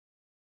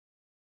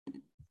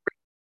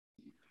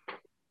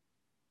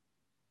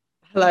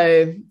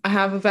Hello, I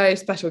have a very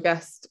special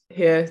guest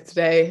here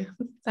today.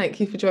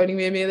 Thank you for joining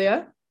me,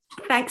 Amelia.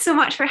 Thanks so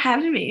much for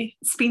having me.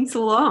 It's been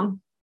so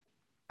long.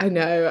 I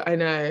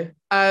know.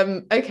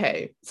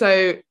 Okay,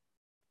 so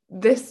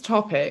this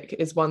topic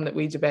is one that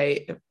we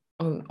debate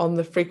on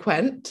the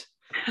frequent,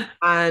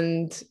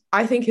 and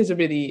I think is a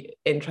really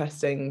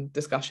interesting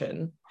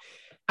discussion.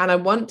 And I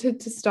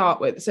wanted to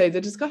start with, so the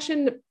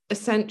discussion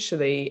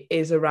essentially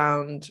is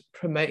around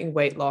promoting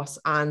weight loss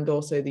and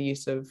also the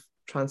use of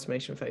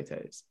transformation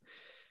photos.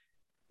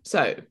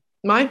 So,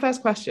 my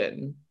first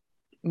question,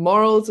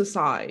 morals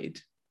aside,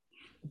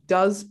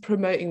 does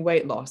promoting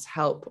weight loss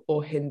help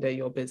or hinder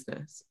your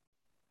business?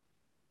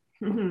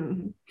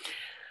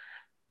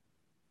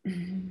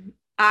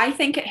 I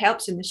think it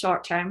helps in the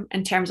short term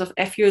in terms of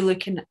if you're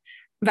looking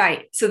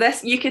right. So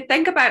this you could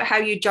think about how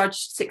you judge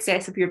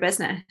success of your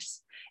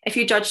business. If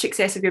you judge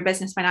success of your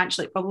business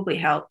financially, it probably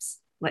helps.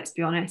 Let's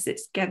be honest, it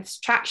gives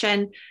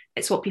traction.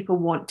 It's what people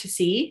want to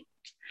see.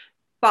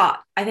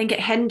 But I think it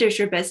hinders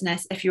your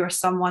business if you're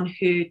someone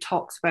who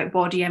talks about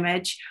body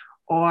image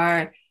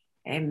or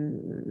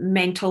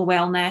mental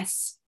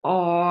wellness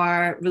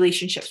or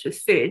relationships with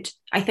food.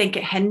 I think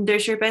it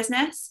hinders your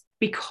business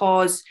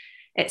because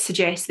it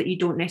suggests that you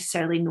don't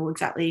necessarily know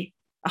exactly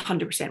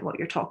 100% what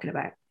you're talking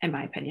about, in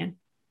my opinion.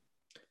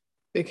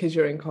 Because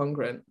you're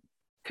incongruent.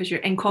 Because you're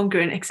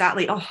incongruent,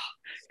 exactly. Oh,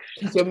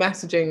 because your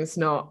messaging is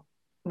not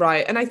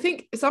right. And I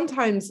think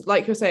sometimes,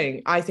 like you're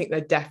saying, I think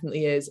there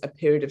definitely is a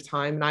period of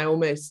time. And I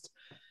almost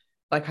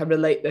I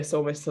relate this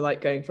almost to like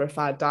going for a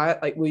fad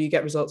diet. Like, will you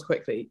get results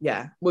quickly?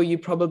 Yeah. Will you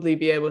probably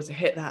be able to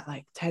hit that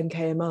like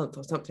 10K a month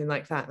or something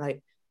like that?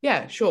 Like,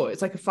 yeah, sure.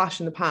 It's like a flash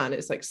in the pan.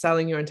 It's like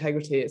selling your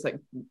integrity. It's like,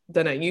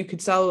 don't know, you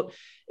could sell,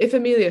 if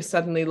Amelia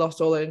suddenly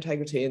lost all her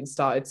integrity and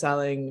started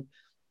selling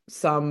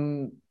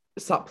some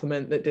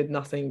supplement that did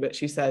nothing but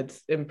she said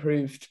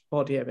improved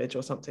body image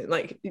or something,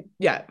 like,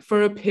 yeah,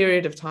 for a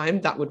period of time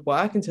that would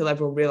work until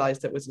everyone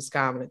realized it was a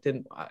scam and it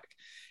didn't work.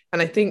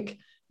 And I think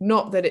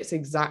not that it's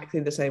exactly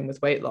the same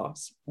with weight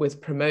loss,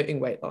 with promoting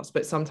weight loss,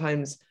 but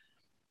sometimes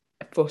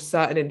for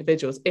certain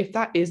individuals, if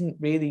that isn't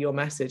really your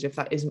message, if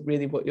that isn't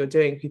really what you're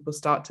doing, people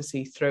start to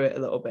see through it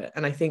a little bit.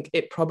 And I think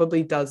it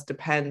probably does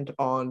depend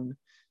on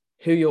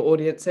who your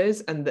audience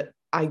is and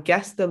I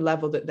guess the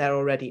level that they're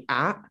already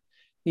at.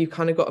 You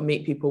kind of got to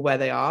meet people where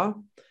they are.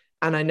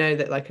 And I know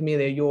that, like,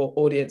 Amelia, your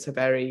audience are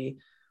very,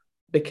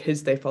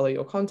 because they follow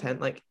your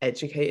content, like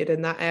educated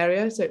in that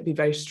area. So it'd be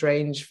very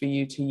strange for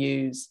you to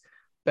use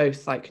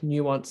both like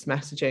nuanced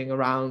messaging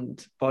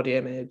around body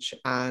image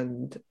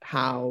and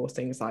how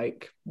things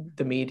like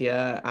the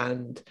media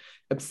and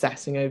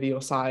obsessing over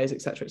your size,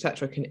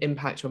 etc., can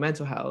impact your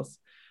mental health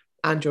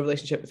and your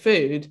relationship with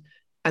food,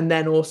 and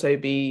then also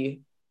be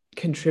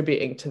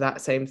contributing to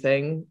that same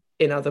thing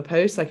in other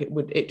posts. Like,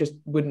 it just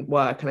wouldn't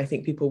work. And I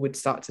think people would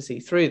start to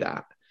see through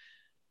that.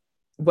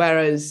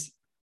 Whereas,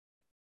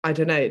 I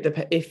don't know,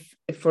 if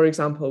for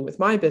example, with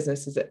my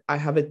business, is that I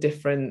have a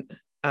different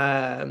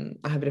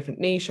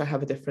niche, I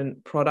have a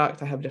different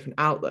product, I have a different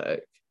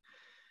outlook,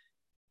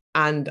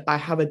 and I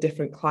have a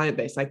different client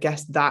base. I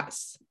guess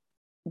that's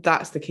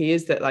the key,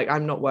 is that like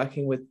I'm not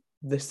working with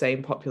the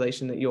same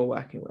population that you're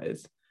working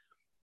with.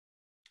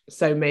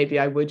 So maybe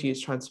I would use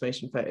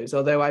transformation photos,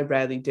 although I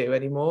rarely do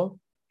anymore.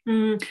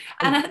 And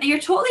you're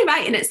totally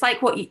right. And it's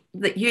like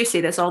that you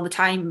say this all the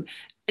time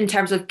in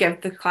terms of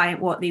give the client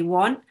what they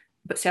want,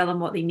 but sell them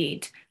what they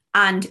need.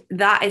 And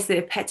that is the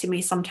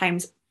epitome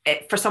sometimes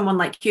for someone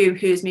like you,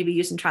 who's maybe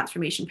using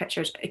transformation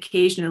pictures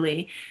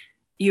occasionally.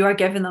 You are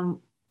giving them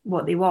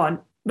what they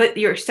want, but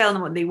you're selling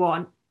them what they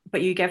want,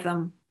 but you give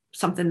them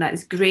something that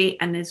is great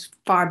and is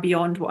far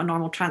beyond what a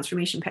normal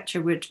transformation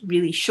picture would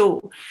really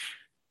show.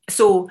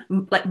 So,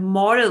 like,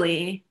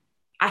 morally,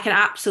 I can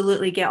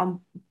absolutely get on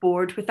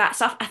board with that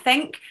stuff. I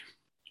think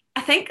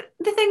the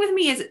thing with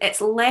me is it's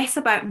less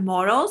about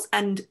morals,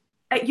 and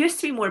it used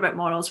to be more about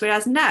morals,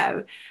 whereas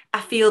now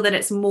I feel that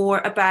it's more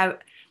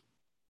about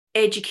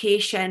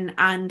education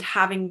and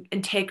having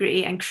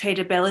integrity and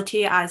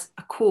credibility as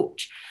a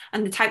coach.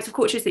 And the types of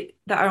coaches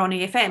that are on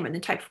AFM and the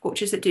type of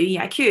coaches that do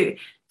EIQ,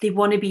 they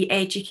want to be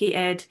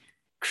educated,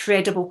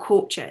 credible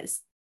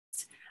coaches.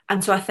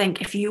 And so I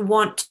think if you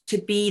want to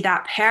be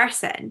that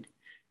person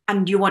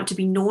and you want to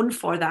be known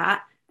for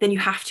that, then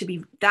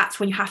that's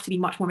when you have to be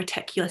much more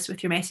meticulous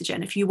with your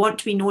messaging. If you want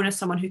to be known as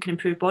someone who can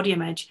improve body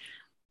image,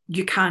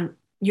 you can't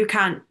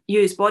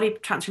use body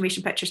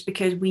transformation pictures,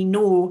 because we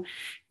know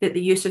that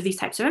the use of these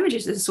types of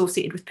images is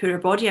associated with poorer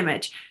body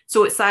image.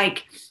 So it's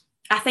like,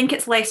 I think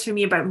it's less for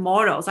me about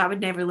morals. I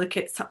would never look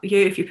at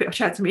you if you put a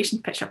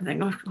transformation picture up and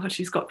think, oh God,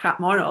 she's got crap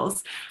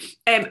morals.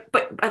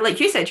 But like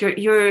you said,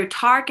 your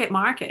target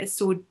market is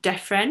so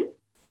different.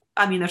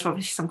 I mean, there's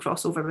obviously some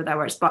crossover with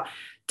ours, but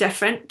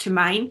different to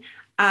mine.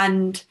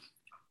 And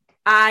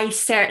I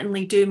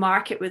certainly do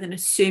market with an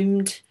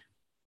assumed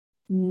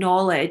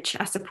knowledge,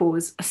 I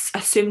suppose,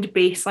 assumed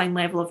baseline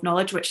level of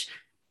knowledge, which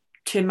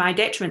to my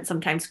detriment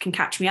sometimes can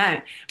catch me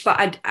out.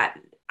 But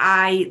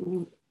I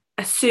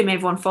assume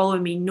everyone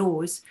following me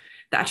knows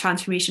that a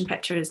transformation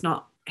picture is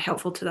not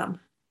helpful to them.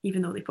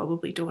 even though they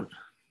probably don't.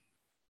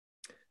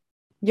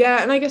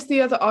 Yeah, and I guess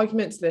the other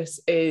argument to this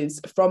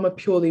is from a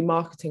purely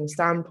marketing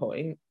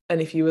standpoint,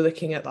 and if you were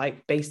looking at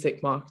like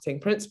basic marketing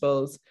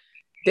principles,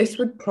 this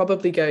would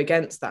probably go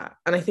against that.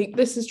 And I think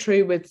this is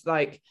true with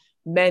like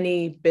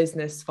many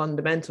business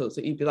fundamentals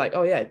that you'd be like,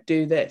 oh yeah,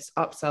 do this,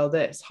 upsell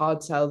this,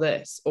 hard sell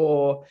this,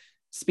 or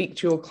speak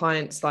to your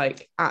clients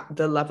like at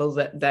the level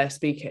that they're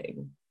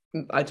speaking.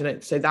 I don't know.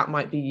 So that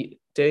might be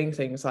doing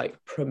things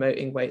like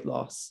promoting weight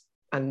loss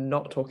and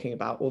not talking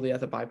about all the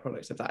other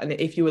byproducts of that. And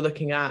if you were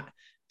looking at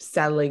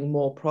selling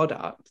more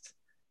product,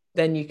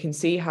 then you can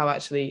see how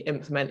actually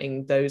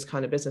implementing those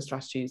kind of business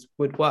strategies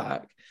would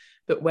work.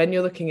 But when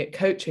you're looking at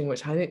coaching,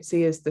 which I don't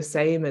see as the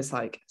same as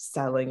like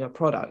selling a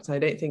product, I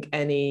don't think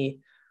any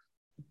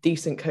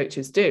decent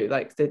coaches do,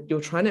 like that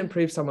you're trying to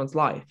improve someone's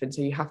life. And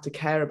so you have to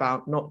care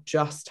about not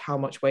just how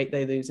much weight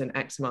they lose in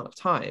X amount of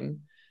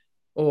time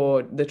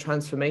or the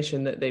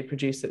transformation that they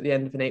produce at the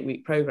end of an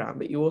 8-week program,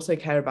 but you also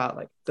care about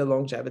like the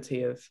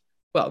longevity of,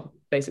 well,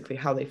 basically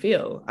how they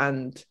feel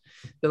and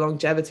the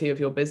longevity of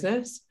your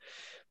business.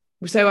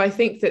 So I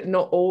think that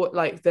not all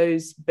like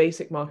those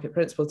basic market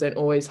principles don't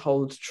always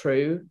hold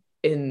true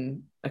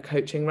in a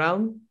coaching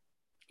realm.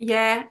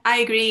 Yeah, I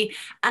agree.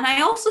 And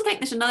I also think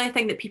there's another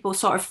thing that people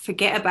sort of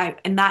forget about,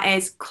 and that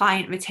is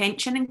client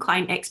retention and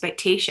client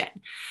expectation.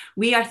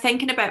 We are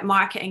thinking about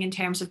marketing in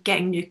terms of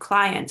getting new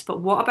clients,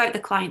 but what about the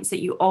clients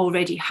that you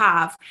already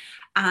have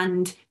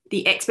and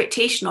the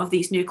expectation of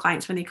these new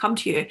clients when they come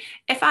to you?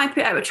 If I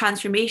put out a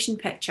transformation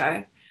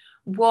picture,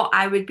 what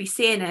I would be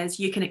saying is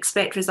you can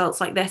expect results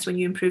like this when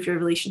you improve your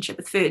relationship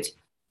with food.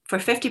 For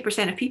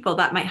 50% of people,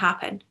 that might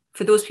happen.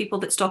 For those people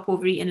that stop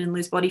overeating and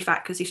lose body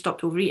fat because they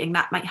stopped overeating,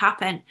 that might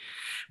happen.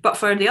 But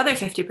for the other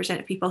 50%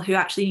 of people who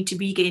actually need to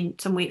regain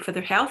some weight for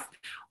their health,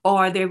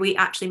 or their weight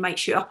actually might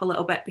shoot up a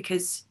little bit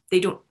because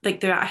they don't like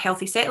they're at a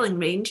healthy settling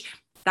range,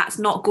 that's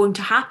not going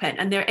to happen.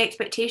 And their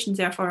expectations,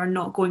 therefore, are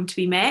not going to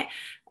be met.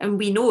 And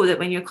we know that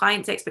when your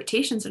client's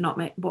expectations are not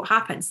met, what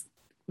happens?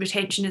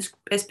 Retention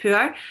is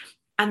poor,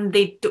 and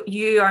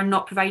you are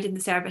not providing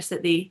the service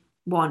that they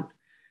want.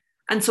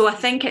 And so I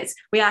think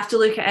we have to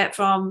look at it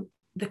from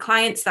the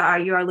clients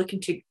that you are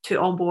looking to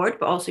onboard,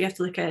 but also you have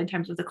to look at it in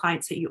terms of the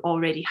clients that you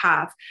already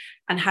have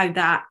and how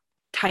that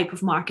type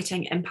of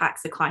marketing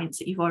impacts the clients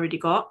that you've already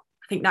got.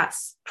 I think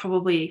that's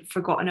probably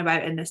forgotten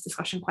about in this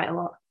discussion quite a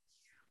lot.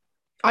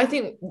 I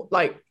think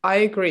like I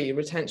agree,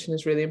 retention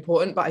is really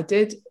important, but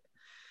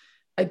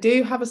I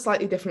do have a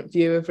slightly different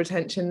view of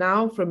retention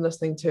now from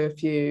listening to a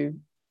few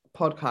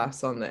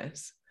podcasts on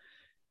this.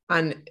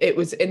 And it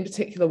was in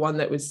particular one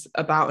that was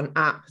about an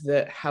app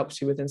that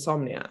helps you with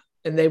insomnia.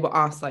 And they were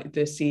asked, like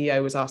the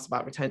CEO was asked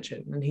about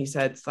retention. And he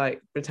said,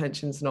 like,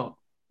 retention's not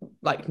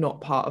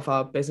part of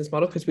our business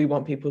model because we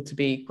want people to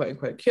be quote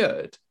unquote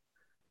cured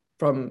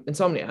from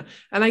insomnia.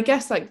 And I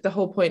guess like the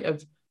whole point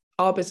of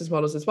our business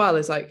models as well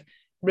is like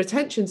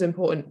retention's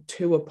important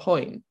to a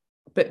point,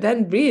 but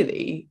then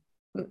really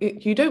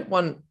you don't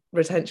want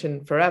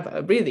retention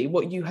forever. Really,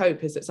 what you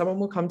hope is that someone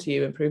will come to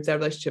you, improve their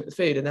relationship with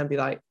food, and then be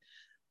like,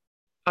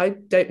 I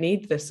don't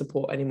need this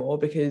support anymore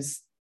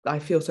because I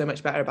feel so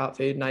much better about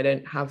food and I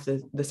don't have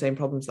the same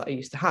problems that I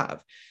used to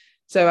have.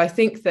 So I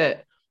think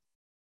that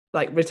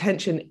like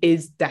retention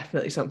is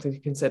definitely something to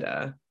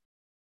consider,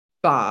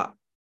 but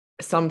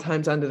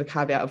sometimes under the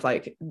caveat of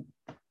like,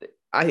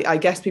 I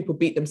guess people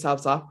beat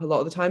themselves up a lot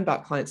of the time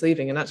about clients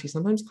leaving, and actually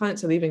sometimes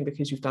clients are leaving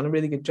because you've done a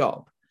really good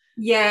job.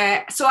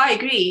 Yeah, so I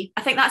agree.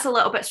 I think that's a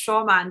little bit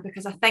straw man,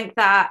 because I think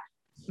that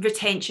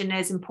retention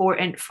is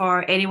important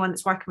for anyone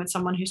that's working with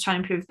someone who's trying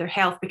to improve their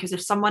health, because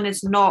if someone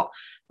is not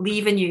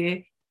leaving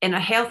you in a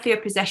healthier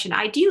position,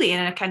 ideally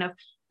in a kind of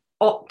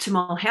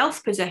optimal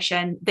health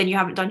position, then you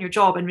haven't done your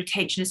job, and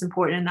retention is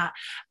important in that.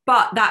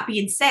 But that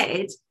being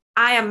said,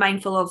 I am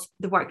mindful of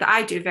the work that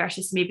I do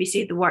versus maybe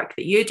say the work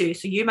that you do.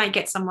 So you might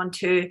get someone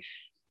to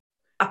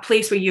a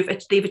place where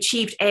they've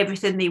achieved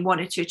everything they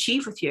wanted to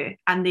achieve with you,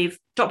 and they've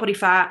dropped body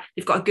fat,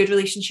 they've got a good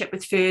relationship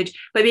with food,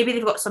 but maybe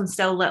they've got some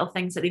still little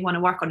things that they want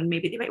to work on, and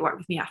maybe they might work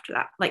with me after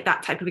that. Like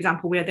that type of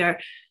example where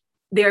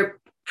they're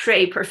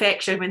pretty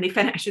perfection when they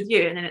finish with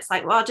you, and then it's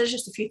like, well, there's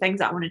just a few things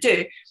that I want to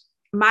do.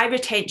 My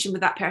retention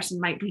with that person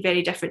might be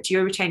very different to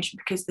your retention,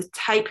 because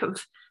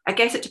I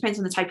guess it depends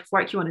on the type of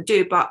work you want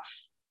to do, but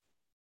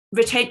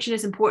retention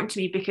is important to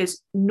me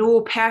because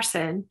no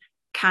person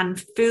can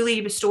fully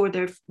restore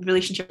their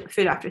relationship with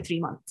food after 3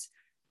 months.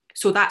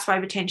 So that's why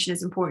retention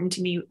is important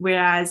to me.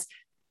 Whereas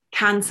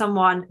can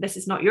someone, this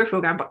is not your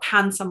program, but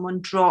can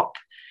someone drop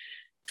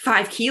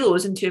 5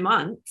 kilos in 2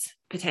 months?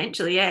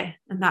 Potentially, yeah.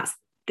 And that's,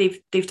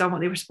 they've done what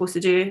they were supposed to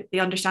do. They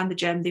understand the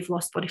gym, they've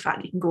lost body fat,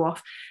 they can go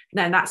off.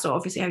 Now that's not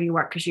obviously how you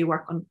work, because you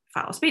work on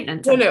fat loss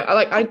maintenance. No,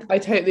 I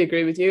totally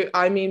agree with you.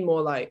 I mean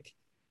more like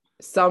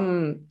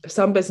some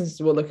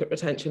businesses will look at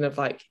retention of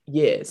like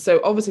years.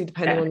 So obviously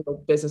depending on your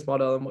business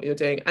model and what you're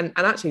doing, and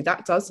actually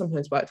that does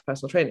sometimes work for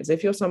personal trainers.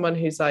 If you're someone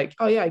who's like,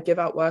 oh yeah, I give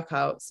out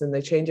workouts and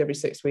they change every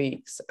 6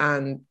 weeks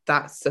and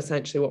that's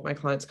essentially what my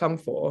clients come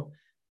for,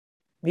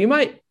 you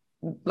might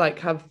like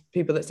have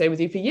people that stay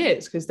with you for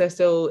years because they're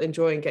still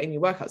enjoying getting you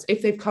workouts.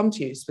 If they've come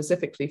to you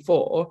specifically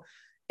for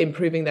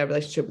improving their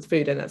relationship with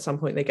food, and at some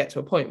point they get to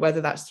a point,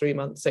 whether that's 3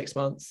 months, 6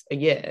 months, a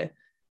year,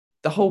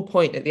 the whole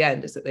point at the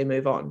end is that they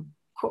move on.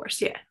 Of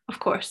course, yeah, of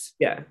course.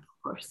 Yeah.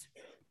 Of course.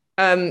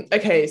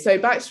 Okay, so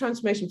back to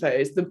transformation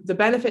photos. The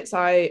benefits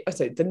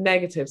the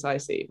negatives I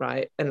see,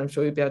 right? And I'm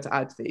sure you'll be able to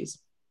add to these.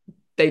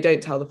 They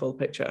don't tell the full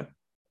picture,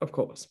 of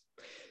course.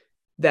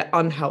 They're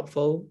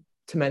unhelpful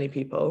to many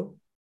people.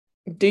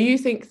 Do you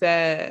think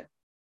they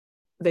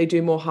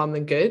do more harm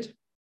than good?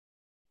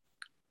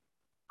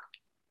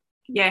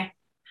 Yeah.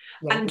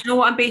 And do you know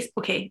what I'm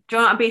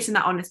basing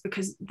that on? Is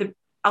because the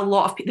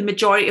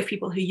majority of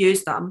people who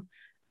use them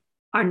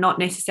are not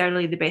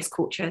necessarily the best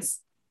coaches.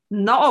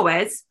 Not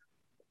always.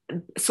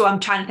 So I'm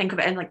trying to think of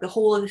it in like the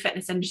whole of the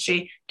fitness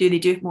industry. Do they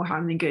do more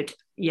harm than good?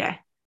 Yeah.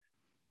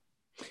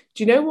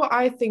 Do you know what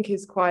I think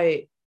is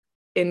quite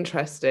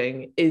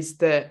interesting is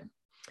that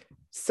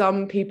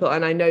some people,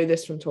 and I know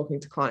this from talking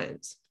to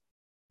clients,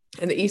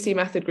 and the EC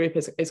method group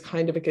is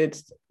kind of a good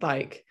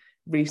like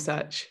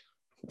research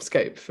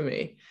scope for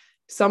me.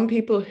 Some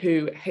people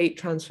who hate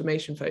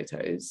transformation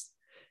photos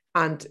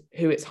and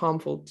who it's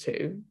harmful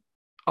to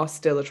are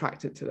still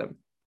attracted to them.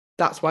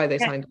 That's why they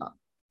signed up.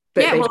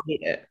 But they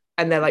hate it.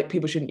 And they're like,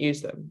 people shouldn't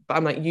use them. But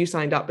I'm like, you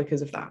signed up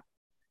because of that.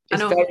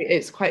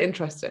 It's quite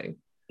interesting.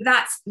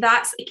 That's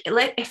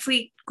if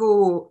we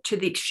go to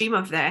the extreme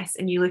of this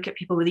and you look at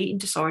people with eating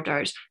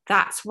disorders,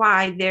 that's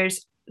why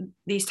there's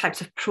these types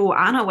of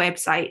pro-ana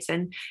websites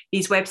and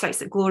these websites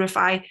that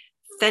glorify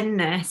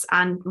thinness,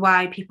 and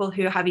why people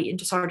who have eating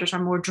disorders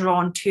are more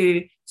drawn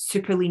to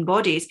super lean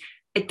bodies.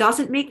 It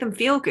doesn't make them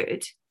feel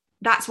good.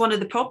 That's one of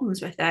the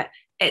problems with it.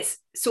 It's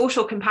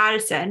social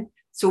comparison,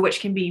 so which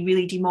can be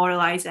really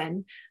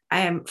demoralizing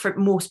for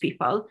most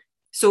people.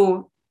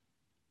 So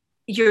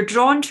you're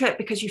drawn to it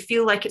because you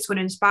feel like it's going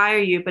to inspire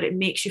you, but it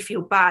makes you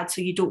feel bad,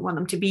 so you don't want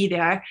them to be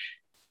there.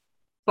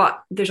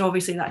 But there's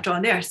obviously that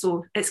drawn there,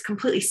 so it's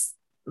completely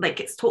like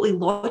it's totally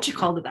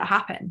logical that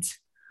happens,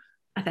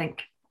 I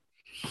think.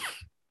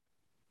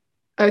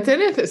 I don't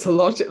know if it's a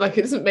logic, like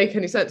it doesn't make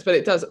any sense, but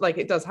it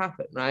does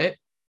happen, right?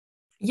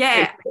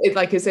 Yeah.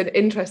 It's an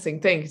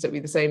interesting thing because it'd be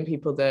the same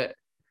people that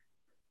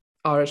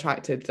are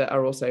attracted that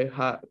are also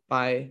hurt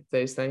by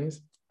those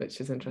things,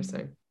 which is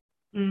interesting.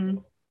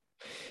 Mm.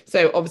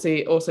 So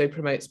obviously it also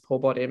promotes poor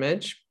body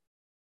image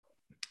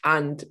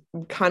and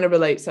kind of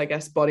relates, I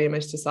guess, body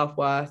image to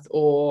self-worth,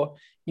 or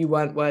you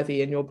weren't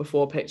worthy in your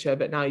before picture,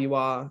 but now you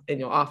are in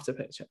your after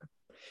picture.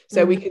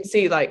 So we can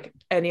see like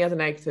any other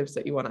negatives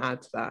that you want to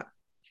add to that.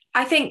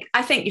 I think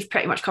you've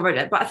pretty much covered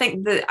it, but I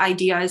think the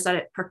idea is that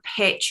it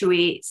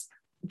perpetuates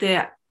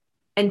the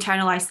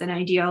internalized thin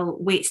ideal,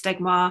 weight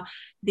stigma,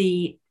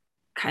 the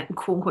kind of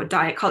quote unquote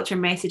diet culture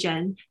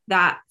messaging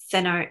that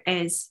thinner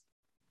is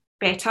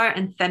better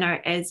and thinner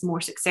is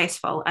more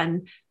successful.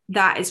 And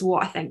that is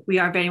what I think we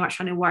are very much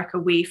trying to work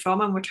away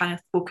from, and we're trying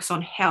to focus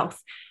on health,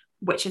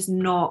 which is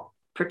not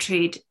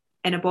portrayed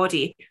in a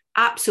body.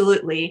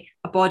 Absolutely,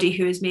 a body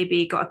who has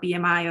maybe got a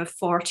BMI of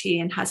 40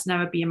 and has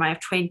now a BMI of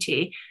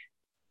 20,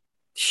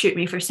 shoot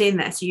me for saying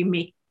this, you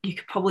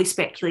could probably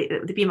speculate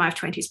that the BMI of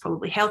 20 is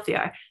probably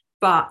healthier.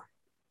 But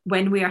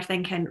when we are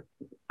thinking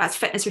as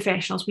fitness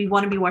professionals, we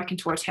want to be working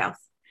towards health.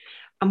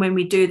 And when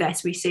we do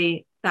this, we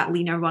say that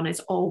leaner run is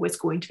always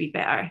going to be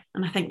better.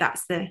 And I think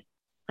that's the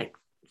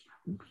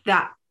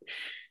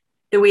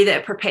way that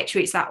it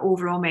perpetuates that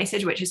overall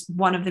message, which is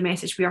one of the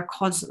messages we are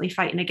constantly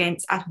fighting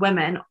against as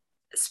women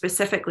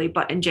specifically,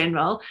 but in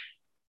general.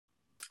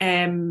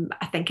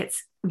 I think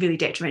it's really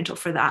detrimental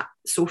for that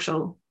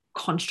social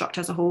construct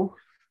as a whole.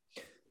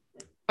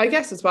 I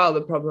guess as well,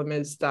 the problem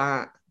is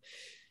that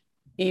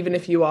even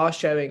if you are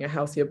showing a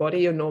healthier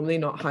body, you're normally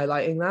not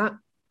highlighting that.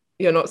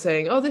 You're not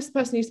saying, oh, this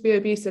person used to be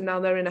obese and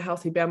now they're in a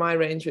healthy BMI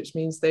range, which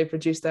means they've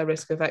reduced their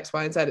risk of X,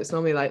 Y, and Z. It's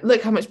normally like,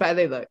 look how much better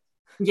they look.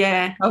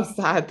 Yeah. How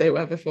sad they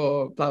were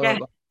before, blah, blah,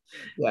 blah.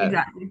 Yeah.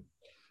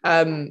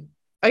 Exactly.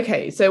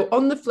 Okay, so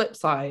on the flip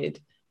side,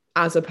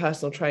 as a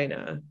personal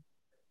trainer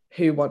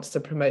who wants to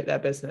promote their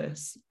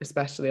business,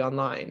 especially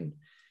online,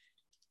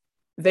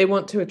 they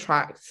want to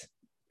attract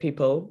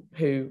people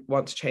who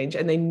want to change,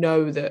 and they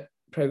know that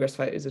progress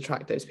photos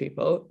attract those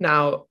people.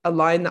 Now, a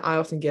line that I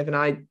often give, and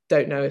I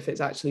don't know if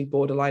it's actually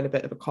borderline a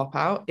bit of a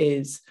cop-out,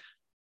 is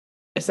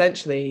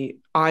essentially,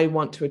 I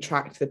want to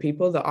attract the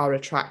people that are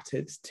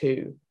attracted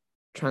to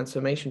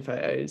transformation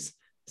photos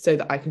so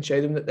that I can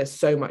show them that there's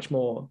so much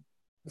more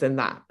than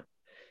that.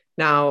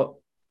 Now,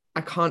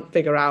 I can't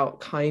figure out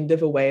kind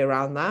of a way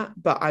around that,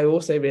 but I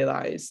also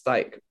realize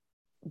like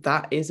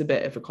that is a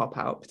bit of a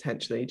cop-out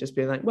potentially, just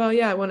being like, well,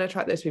 yeah, I want to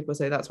attract those people,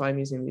 so that's why I'm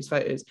using these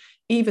photos,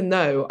 even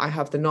though I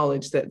have the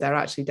knowledge that they're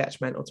actually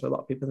detrimental to a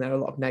lot of people and there are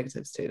a lot of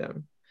negatives to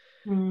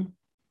them.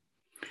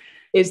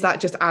 Is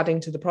that just adding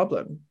to the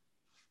problem?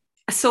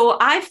 So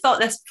I've thought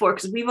this before,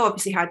 because we've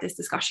obviously had this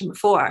discussion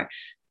before,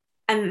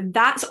 and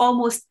that's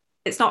almost,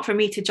 it's not for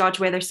me to judge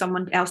whether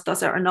someone else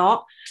does it or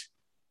not,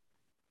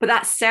 but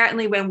that's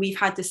certainly when we've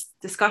had this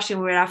discussion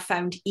where I've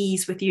found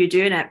ease with you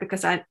doing it,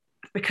 because I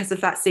because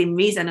of that same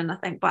reason. And I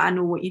think, but I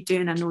know what you do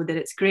and I know that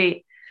it's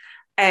great.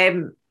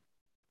 I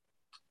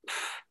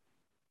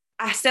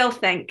still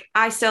think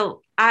there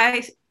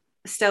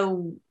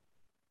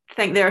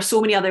are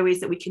so many other ways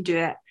that we can do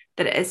it,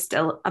 that it is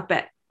still a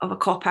bit of a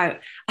cop out,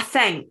 I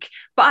think.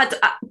 But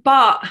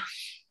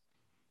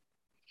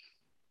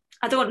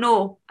I don't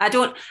know. I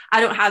don't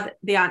have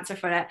the answer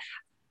for it.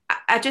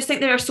 I just think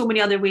there are so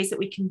many other ways that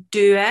we can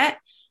do it.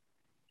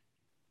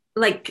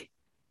 Like,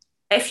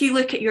 if you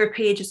look at your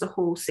page as a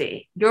whole,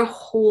 say, your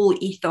whole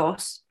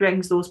ethos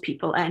brings those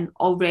people in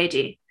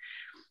already.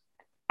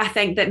 I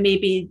think that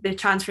maybe the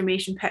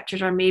transformation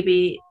pictures are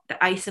maybe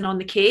the icing on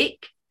the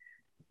cake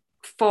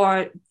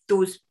for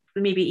those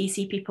maybe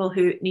EC people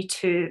who need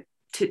to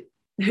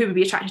who would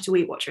be attracted to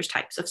Weight Watchers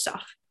types of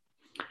stuff.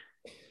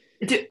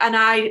 And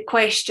I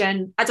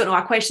question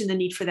the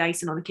need for the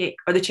icing on the cake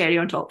or the cherry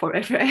on top, or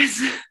whatever it is.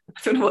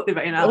 I don't know what they're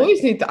writing out. I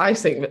always need the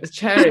icing, but the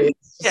cherry.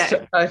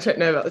 Yeah. I don't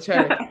know about the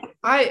cherry.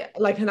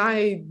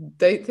 I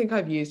don't think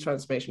I've used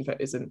transformation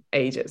photos in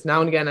ages.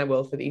 Now and again I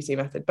will for the EC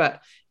method,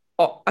 but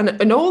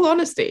in all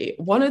honesty,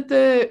 one of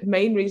the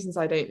main reasons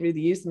I don't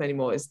really use them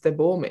anymore is they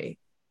bore me.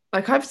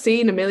 Like, I've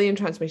seen a million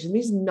transformations, it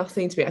means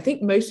nothing to me. I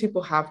think most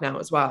people have now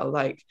as well.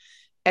 Like,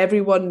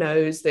 everyone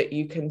knows that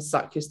you can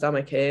suck your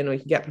stomach in, or you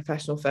can get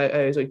professional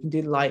photos, or you can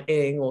do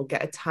lighting, or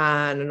get a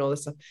tan and all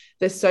this stuff.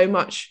 There's so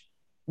much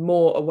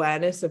more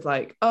awareness of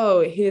like,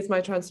 oh, here's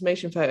my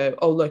transformation photo.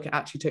 Oh, look, it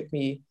actually took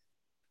me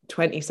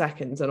 20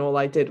 seconds and all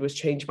I did was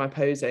change my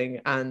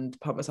posing and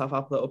pump myself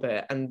up a little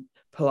bit and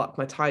pull up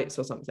my tights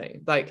or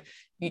something. Like,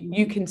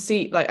 you can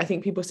see, like, I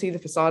think people see the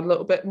facade a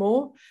little bit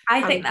more.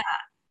 I think that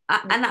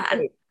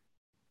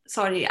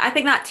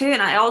too.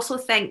 And I also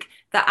think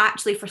that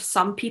actually for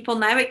some people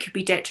now it could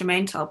be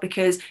detrimental,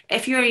 because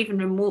if you're even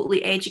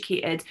remotely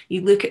educated, you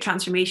look at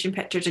transformation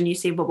pictures and you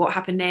say, but what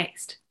happened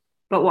next?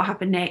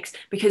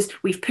 Because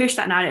we've pushed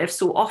that narrative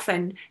so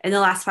often in the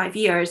last 5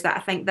 years that I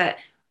think that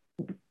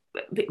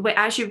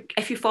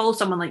if you follow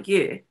someone like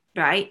you,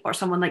 right, or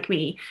someone like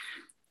me,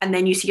 and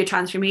then you see a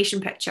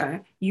transformation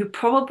picture, you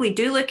probably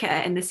do look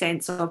at it in the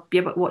sense of,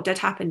 yeah, but what did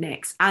happen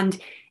next? And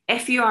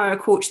if you are a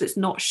coach that's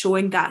not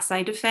showing that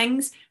side of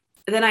things,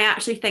 then I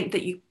actually think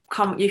that you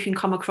can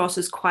come across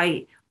as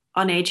quite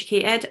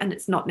uneducated, and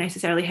it's not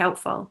necessarily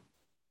helpful,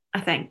 I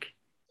think.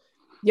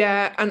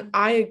 Yeah, and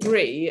I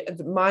agree.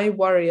 My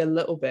worry a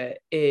little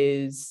bit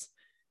is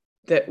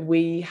that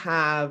we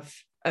have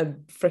a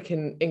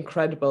freaking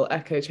incredible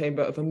echo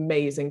chamber of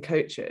amazing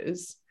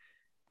coaches,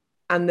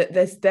 and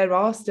that there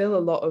are still a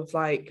lot of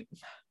like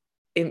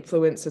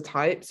influencer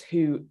types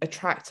who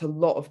attract a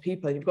lot of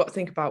people, and you've got to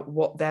think about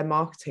what their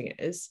marketing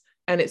is.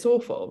 And it's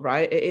awful,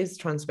 right? It is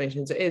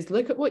transformations. It is,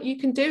 look at what you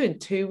can do in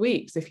 2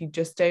 weeks if you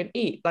just don't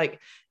eat. Like,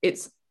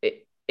 it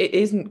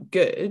isn't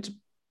good,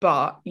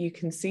 but you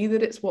can see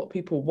that it's what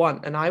people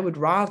want. And I would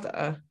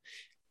rather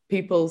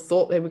people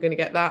thought they were going to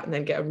get that and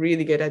then get a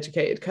really good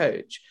educated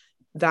coach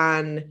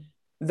than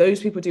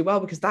those people do well,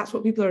 because that's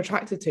what people are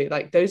attracted to.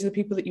 Like, those are the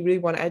people that you really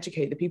want to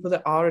educate, the people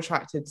that are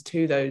attracted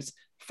to those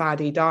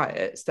faddy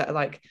diets that are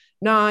like,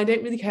 no, I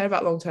don't really care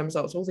about long-term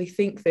results, or they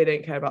think they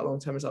don't care about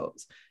long-term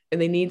results, and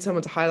they need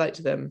someone to highlight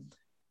to them,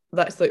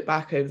 let's look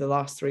back over the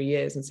last 3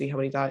 years and see how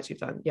many diets you've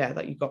done. Yeah,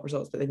 like, you've got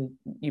results, but then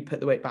you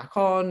put the weight back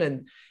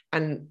on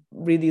and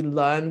really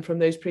learn from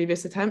those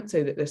previous attempts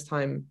so that this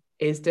time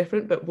is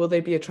different. But will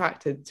they be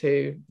attracted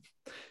to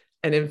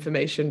an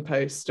information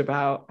post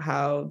about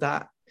how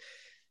that,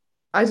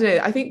 I don't know.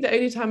 I think the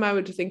only time I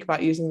would think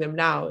about using them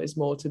now is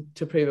more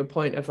to prove a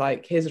point of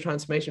like, here's a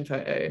transformation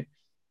photo.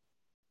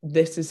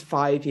 This is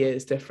 5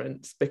 years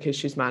difference because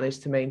she's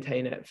managed to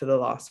maintain it for the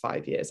last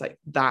 5 years. Like,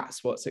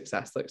 that's what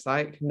success looks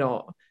like,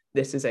 not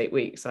this is 8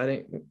 weeks. I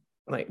don't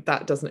like,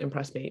 that doesn't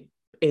impress me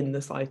in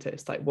the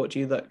slightest. Like, what do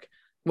you look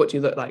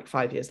like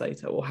 5 years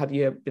later? Or have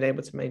you been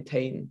able to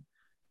maintain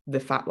the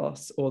fat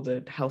loss or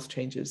the health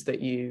changes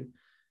that you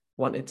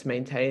wanted to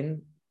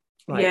maintain,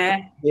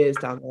 like, years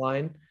down the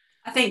line?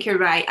 I think you're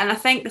right. And I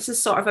think this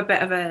is sort of a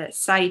bit of a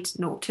side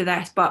note to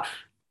this, but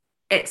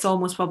it's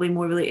almost probably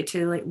more related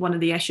to like one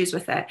of the issues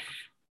with it.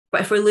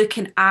 But if we're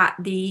looking at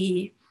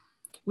we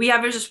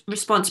have a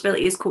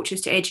responsibility as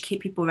coaches to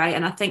educate people, right?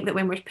 And I think that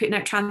when we're putting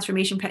out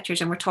transformation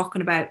pictures and we're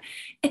talking about,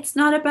 it's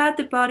not about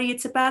the body,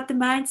 it's about the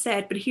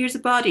mindset, but here's the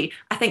body,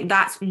 I think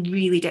that's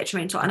really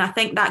detrimental. And I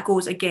think that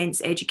goes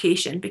against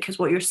education, because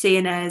what you're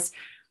saying is,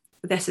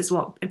 this is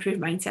what improved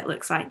mindset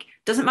looks like.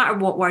 Doesn't matter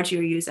what words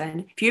you're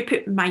using. If you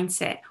put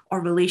mindset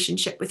or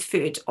relationship with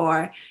food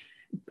or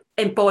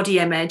body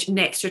image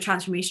next to a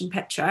transformation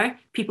picture,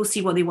 people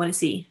see what they want to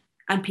see.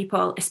 And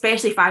people,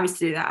 especially if I was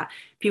to do that,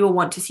 people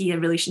want to see a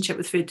relationship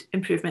with food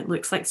improvement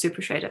looks like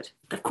super shredded.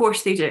 Of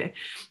course they do.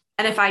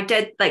 And if I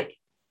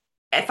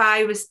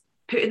was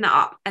putting that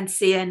up and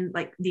saying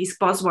like these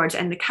buzzwords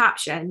in the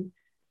caption,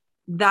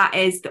 that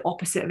is the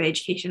opposite of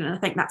education. And I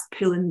think that's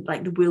pulling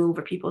like the wool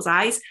over people's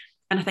eyes.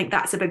 And I think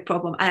that's a big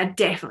problem. And I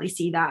definitely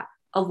see that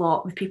a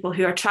lot with people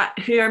who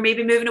are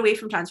maybe moving away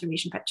from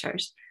transformation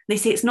pictures. They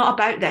say it's not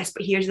about this,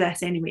 but here's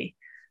this anyway.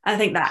 I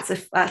think that's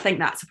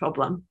a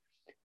problem.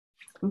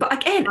 But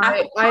again,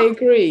 I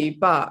agree,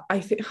 but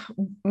I think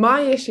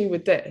my issue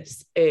with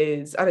this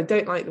is, and I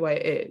don't like the way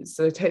it is,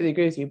 so I totally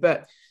agree with you,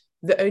 but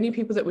the only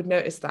people that would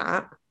notice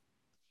that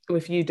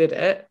if you did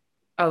it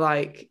are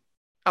like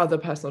other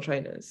personal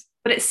trainers.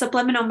 but it's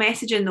subliminal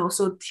messaging though,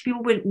 so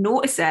people wouldn't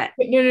notice it.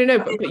 But no,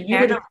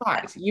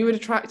 but you would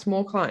attract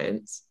more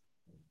clients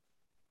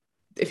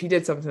if you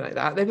did something like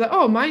that. They'd be like,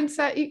 oh,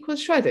 mindset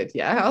equals shredded.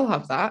 Yeah, I'll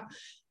have that.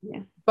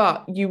 Yeah.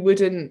 But you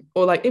wouldn't,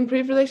 or like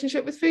improved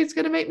relationship with food's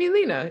going to make me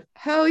leaner.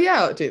 Hell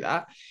yeah, I'll do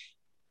that.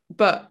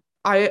 But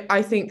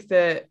I think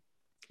that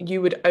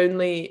you would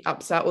only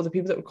upset, or the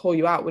people that would call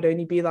you out would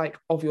only be like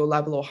of your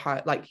level or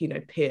higher, like, you know,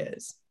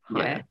 peers.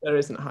 Higher. Yeah. There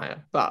isn't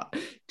higher, but do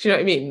you know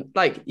what I mean?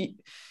 Like,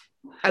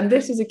 and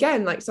this is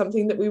again like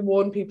something that we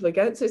warn people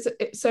against.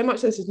 It's so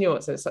much this is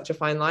nuanced and it's such a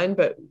fine line,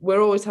 but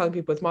we're always telling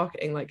people with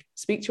marketing, like,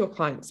 speak to your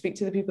clients, speak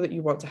to the people that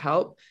you want to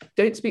help.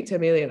 Don't speak to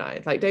Amelia and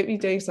I. Like, don't be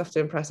doing stuff to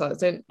impress us.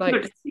 Don't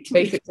like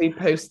basically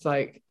post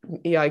like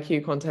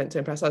EIQ content to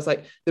impress us.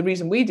 Like, the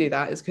reason we do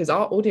that is because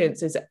our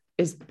audience is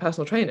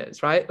personal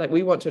trainers, right? Like,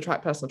 we want to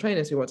attract personal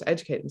trainers who want to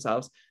educate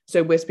themselves,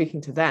 so we're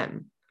speaking to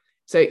them.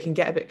 So it can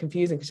get a bit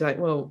confusing because you're like,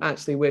 well,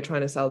 actually, we're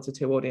trying to sell to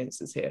two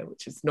audiences here,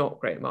 which is not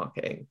great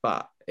marketing,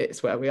 but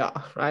it's where we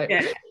are, right?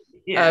 Yeah.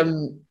 Yeah.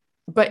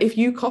 But if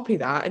you copy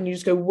that and you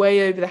just go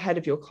way over the head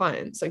of your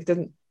clients, like,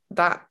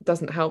 that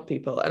doesn't help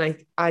people. And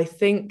I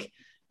think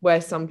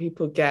where some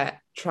people get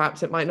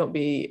trapped, it might not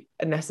be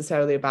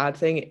necessarily a bad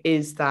thing,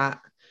 is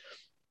that,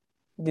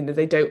 you know,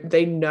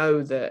 they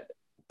know that,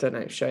 don't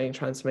know, showing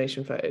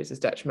transformation photos is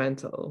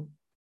detrimental,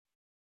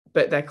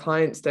 but their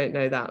clients don't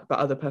know that, but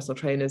other personal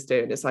trainers do.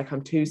 And it's like,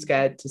 I'm too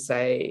scared to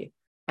say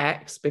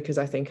X because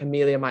I think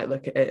Amelia might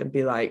look at it and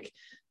be like,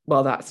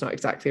 well, that's not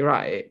exactly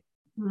right,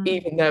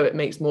 even though it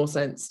makes more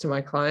sense to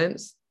my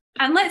clients.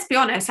 And let's be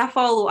honest, I've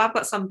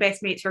got some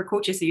best mates who are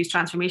coaches who use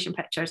transformation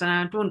pictures, and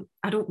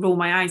I don't roll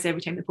my eyes every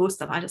time they post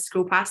them. I just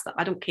scroll past them.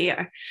 I don't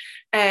care.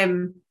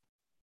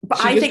 But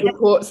she just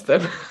reports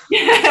them.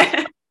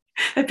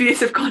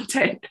 Abusive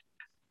content.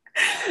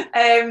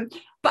 But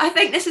I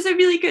think this is a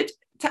really good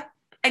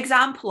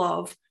example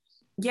of,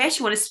 yes,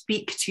 you want to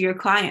speak to your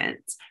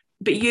clients,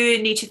 but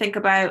you need to think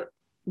about,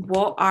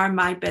 what are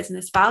my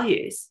business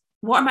values?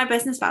 What are my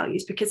business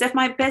values? Because if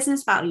my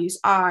business values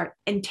are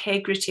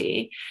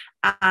integrity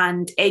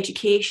and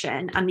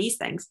education and these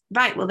things,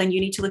 right, well, then you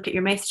need to look at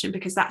your messaging,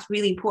 because that's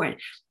really important.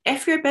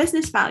 If your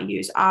business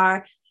values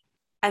are,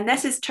 and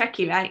this is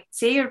tricky, right?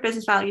 Say your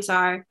business values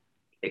are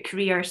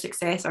career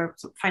success or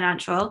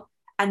financial,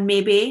 and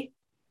maybe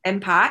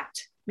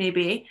impact,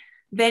 maybe,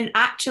 then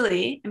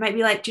actually it might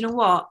be like, do you know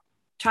what?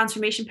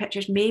 Transformation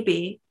pictures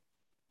maybe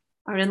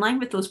are in line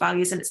with those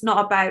values. And it's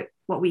not about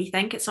what we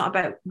think. It's not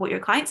about what your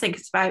clients think.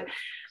 It's about,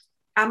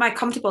 am I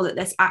comfortable that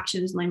this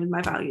action is in line with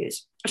my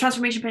values? A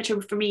transformation picture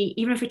for me,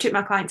 even if we took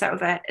my clients out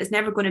of it, is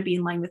never going to be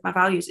in line with my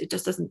values. It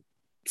just doesn't.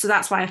 So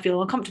that's why I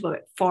feel uncomfortable with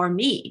it for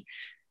me.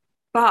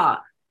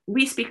 But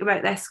we speak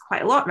about this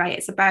quite a lot, right?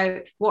 It's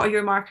about, what are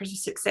your markers of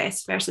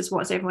success versus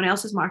what's everyone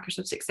else's markers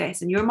of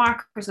success. And your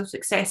markers of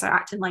success are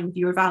acting in line with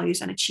your values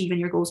and achieving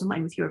your goals in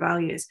line with your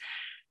values,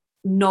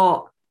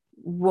 not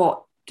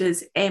what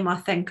does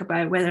Emma think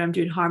about whether I'm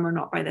doing harm or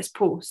not by this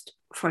post,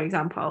 for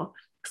example.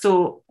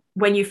 So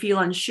when you feel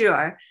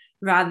unsure,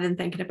 rather than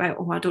thinking about,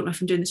 oh, I don't know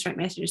if I'm doing this right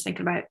message, just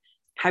thinking about,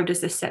 how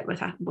does this sit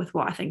with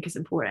what I think is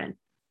important,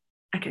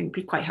 I can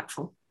be quite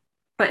helpful.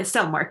 But it's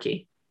still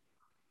murky.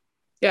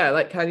 Yeah,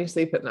 like, can you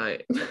sleep at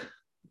night?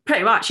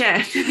 Pretty much,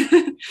 yeah.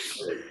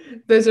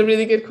 There's a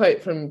really good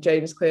quote from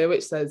James Clear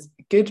which says,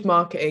 good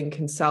marketing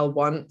can sell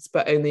once,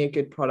 but only a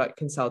good product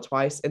can sell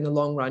twice. In the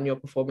long run, your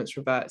performance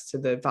reverts to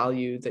the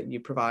value that you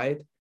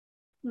provide.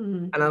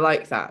 And I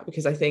like that,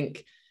 because I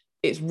think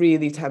it's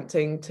really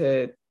tempting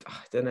to, I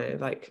don't know,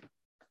 like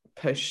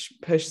push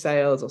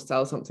sales or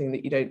sell something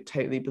that you don't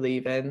totally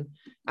believe in.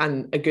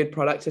 And a good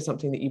product is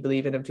something that you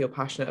believe in and feel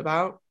passionate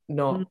about,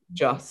 not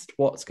just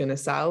what's going to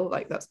sell.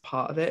 Like, that's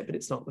part of it, but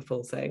it's not the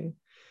full thing.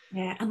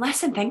 Yeah. And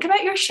listen, think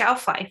about your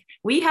shelf life.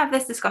 We have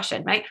this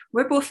discussion, right?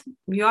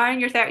 You are in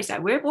your 30s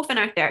now, we're both in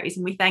our 30s,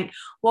 and we think,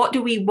 what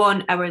do we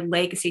want our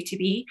legacy to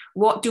be?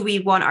 What do we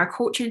want our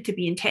coaching to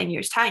be in 10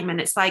 years' time? And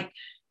it's like,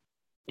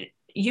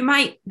 you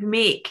might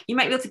be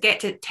able to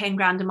get to 10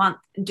 grand a month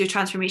and do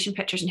transformation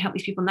pictures and help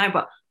these people now,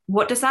 but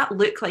what does that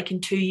look like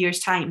in 2 years'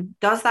 time?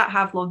 Does that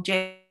have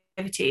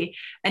longevity?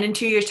 And in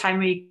 2 years' time,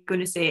 are you going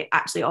to say,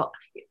 actually,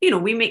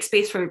 we make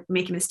space for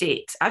making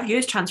mistakes. I've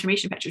used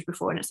transformation pictures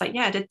before, and it's like,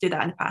 yeah, I did do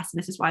that in the past,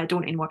 and this is why I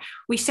don't anymore.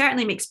 We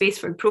certainly make space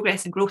for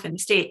progress and growth and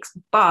mistakes,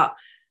 but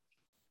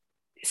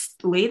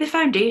lay the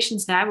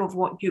foundations now of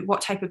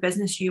what type of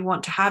business you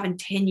want to have in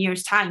 10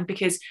 years' time,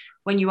 because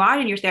when you are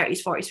in your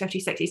 30s, 40s,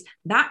 50s, 60s,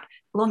 that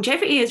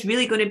longevity is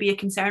really going to be a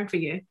concern for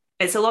you.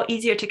 It's a lot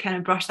easier to kind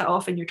of brush that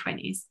off in your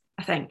 20s,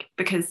 I think,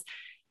 because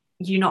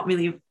you're not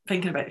really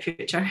thinking about the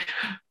future.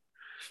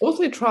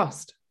 Also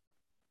trust.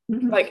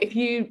 Like if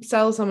you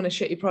sell someone a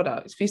shitty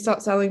product, if you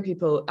start selling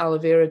people aloe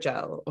vera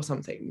gel or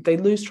something, they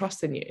lose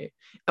trust in you.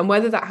 And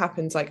whether that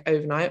happens like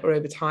overnight or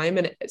over time,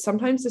 and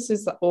sometimes this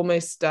is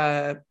almost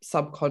a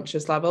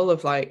subconscious level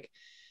of like,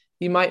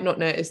 you might not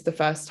notice the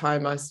first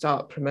time I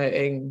start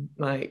promoting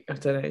like, I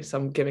don't know,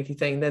 some gimmicky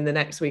thing. Then the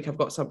next week I've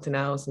got something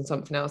else and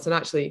something else. And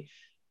actually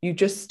you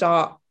just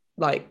start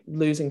like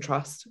losing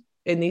trust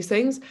in these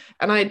things.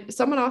 And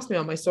someone asked me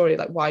on my story,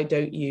 like, why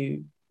don't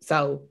you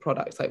sell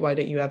products? Like, why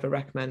don't you ever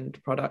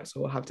recommend products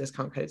or have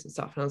discount codes and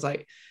stuff? And I was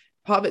like,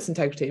 part of it's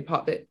integrity,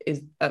 part of it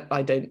is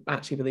I don't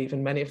actually believe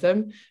in many of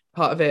them.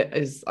 Part of it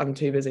is I'm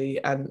too busy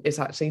and it's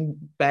actually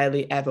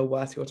barely ever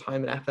worth your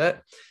time and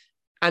effort.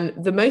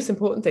 And the most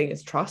important thing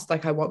is trust.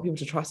 Like I want people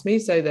to trust me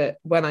so that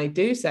when I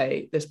do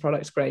say this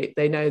product's great,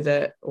 they know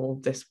that, or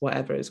this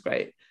whatever is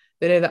great,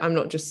 they know that I'm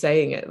not just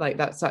saying it. Like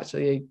that's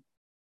actually,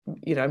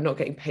 I'm not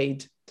getting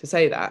paid to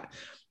say that.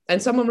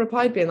 And someone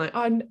replied being like,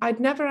 oh, I'd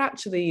never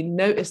actually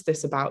noticed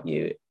this about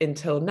you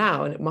until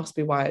now. And it must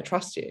be why I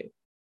trust you.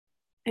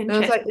 And I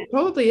was like, it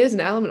probably is an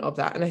element of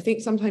that. And I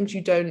think sometimes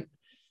you don't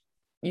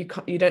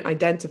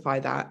identify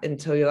that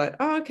until you're like,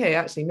 oh, okay,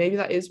 actually, maybe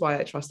that is why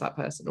I trust that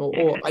person. Or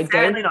I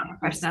don't. Not your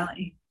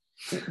personality.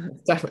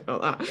 Definitely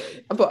not that.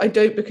 But I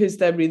don't because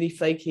they're really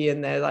flaky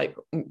and they're like,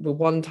 well,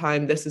 one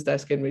time this is their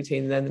skin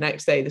routine, and then the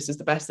next day this is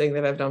the best thing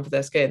they've ever done for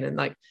their skin. And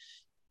like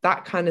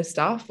that kind of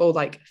stuff, or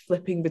like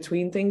flipping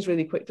between things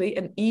really quickly.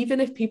 And even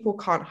if people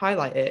can't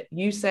highlight it,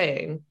 you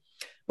saying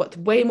what's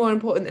way more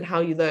important than how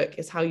you look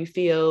is how you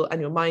feel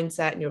and your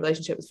mindset and your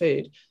relationship with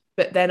food.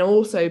 But then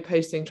also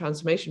posting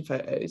transformation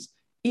photos,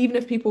 even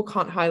if people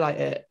can't highlight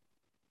it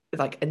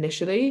like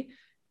initially,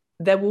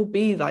 there will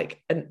be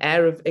like an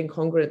air of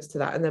incongruence to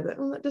that. And they'll be like,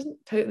 oh, that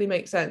doesn't totally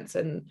make sense.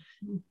 And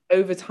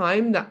over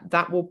time,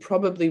 that will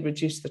probably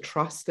reduce the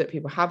trust that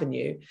people have in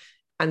you.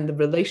 And the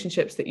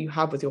relationships that you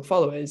have with your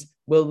followers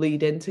will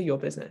lead into your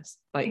business.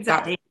 Like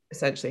exactly. That's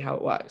essentially how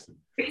it works.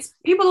 Because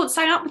people don't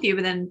sign up with you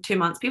within 2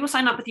 months. People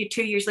sign up with you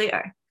 2 years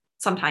later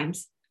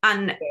sometimes,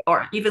 and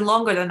or even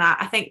longer than that.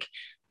 I think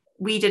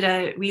we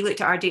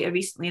looked at our data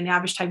recently, and the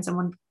average time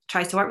someone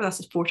tries to work with us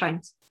is 4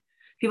 times.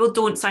 People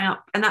don't sign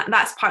up, and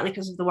that's partly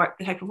because of the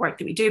type of work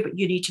that we do. But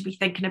you need to be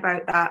thinking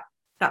about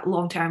that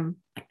long term,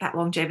 like that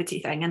longevity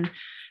thing. And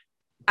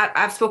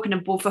I've spoken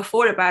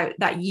before about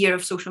that year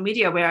of social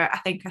media where I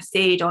think I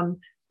stayed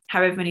on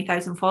however many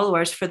thousand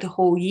followers for the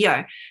whole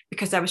year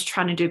because I was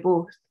trying to do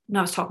both. And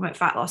I was talking about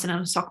fat loss and I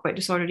was talking about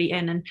disordered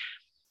eating, and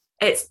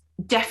it's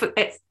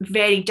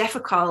very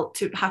difficult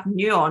to have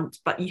nuance,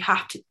 but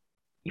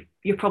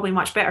you're probably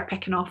much better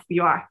picking off who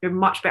you are. You're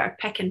much better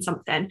picking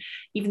something.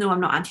 Even though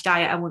I'm not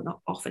anti-diet, I won't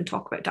often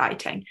talk about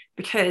dieting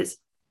because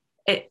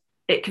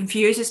it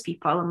confuses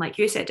people. And like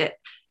you said, it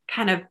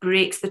kind of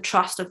breaks the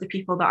trust of the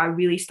people that are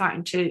really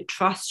starting to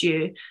trust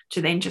you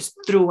to then just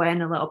throw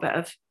in a little bit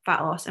of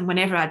fat loss. And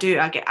whenever I do,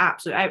 I get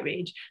absolute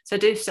outrage. So I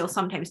do still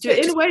sometimes do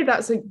it. In a way,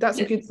 that's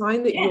a good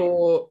sign that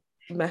your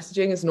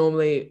messaging is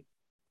normally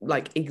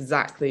like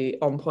exactly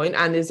on point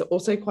and is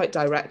also quite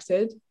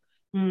directed.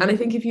 And I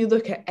think if you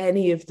look at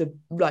any of the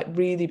like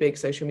really big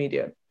social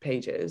media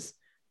pages,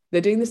 they're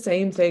doing the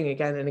same thing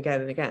again and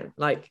again and again.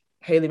 Like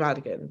Hayley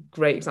Madigan,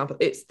 great example.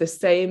 It's the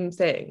same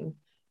thing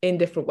in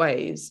different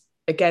ways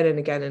again and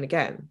again and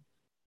again.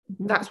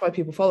 That's why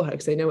people follow her,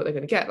 because they know what they're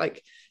going to get.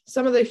 Like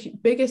some of the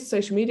biggest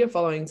social media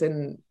followings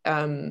in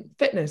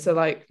fitness are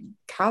like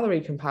calorie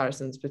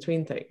comparisons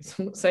between things.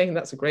 I'm not saying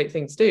that's a great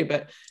thing to do,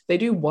 but they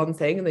do one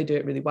thing and they do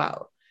it really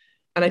well.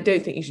 And I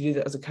don't think you should do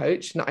that as a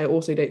coach. And I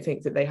also don't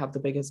think that they have the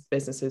biggest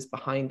businesses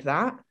behind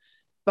that.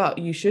 But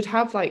you should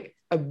have like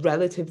a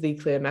relatively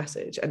clear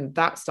message. And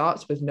that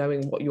starts with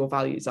knowing what your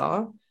values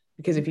are.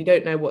 Because if you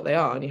don't know what they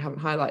are and you haven't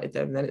highlighted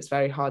them, then it's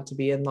very hard to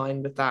be in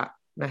line with that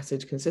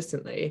message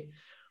consistently.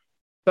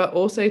 But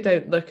also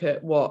don't look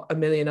at what a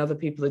million other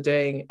people are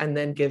doing and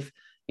then give,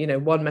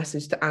 one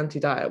message to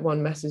anti-diet,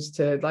 one message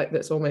to like,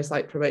 that's almost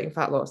like promoting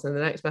fat loss. And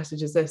the next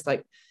message is this,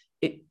 like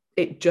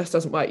it just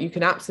doesn't work. You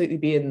can absolutely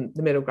be in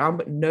the middle ground,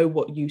 but know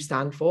what you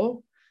stand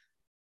for.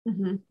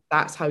 Mm-hmm.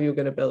 That's how you're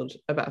going to build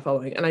a better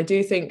following. And I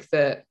do think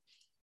that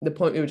the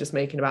point we were just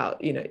making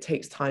about, it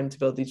takes time to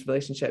build these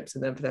relationships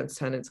and then for them to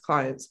turn into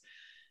clients.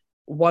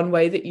 One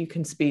way that you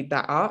can speed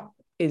that up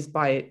is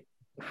by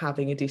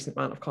having a decent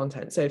amount of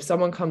content. So if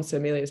someone comes to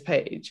Amelia's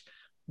page,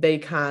 they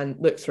can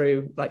look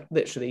through like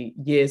literally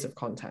years of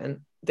content.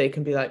 They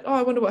can be like, oh,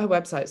 I wonder what her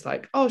website's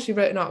like. Oh, she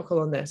wrote an article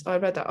on this. Oh, I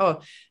read that. Oh,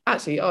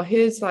 actually,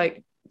 here's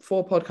like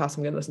 4 podcasts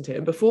I'm going to listen to.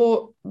 And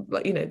before,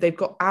 like, they've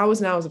got hours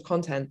and hours of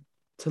content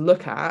to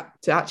look at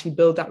to actually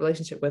build that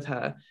relationship with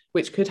her,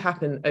 which could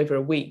happen over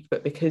a week.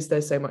 But because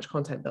there's so much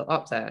content built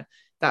up there,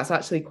 that's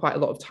actually quite a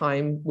lot of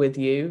time with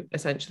you,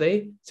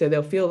 essentially. So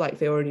they'll feel like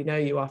they already know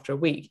you after a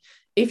week.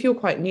 If you're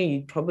quite new,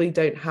 you probably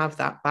don't have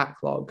that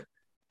backlog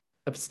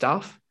of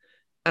stuff.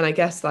 And I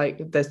guess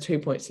like there's 2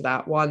 points to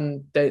that.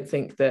 One, don't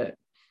think that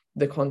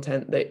the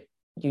content that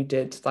you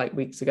did like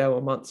weeks ago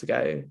or months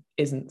ago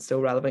isn't still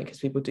relevant, because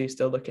people do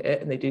still look at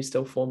it and they do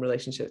still form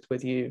relationships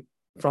with you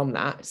from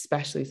that,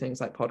 especially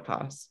things like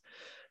podcasts.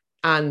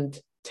 And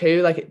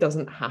too. Like, it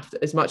doesn't have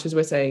to, as much as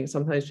we're saying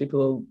sometimes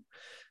people,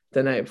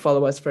 don't know,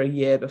 follow us for a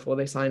year before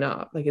they sign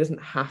up, like it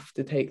doesn't have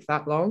to take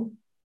that long.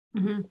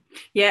 Mm-hmm.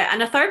 Yeah,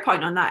 and a third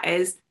point on that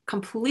is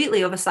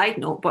completely of a side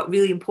note, but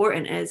really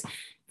important, is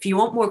if you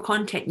want more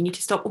content, you need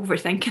to stop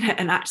overthinking it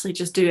and actually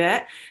just do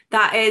it.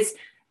 That is,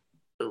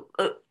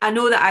 I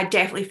know that I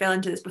definitely fell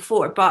into this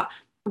before, but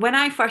when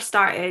I first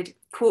started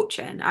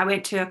coaching, I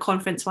went to a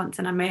conference once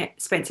and I met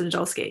Spencer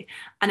Nadolski.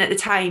 And at the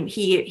time,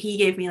 he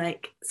gave me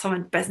like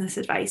some business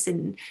advice,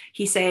 and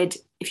he said,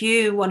 if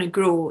you want to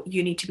grow,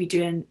 you need to be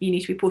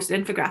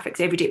posting infographics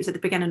every day. It was at the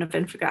beginning of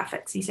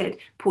infographics. He said,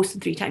 post them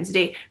 3 times a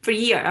day. For a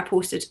year, I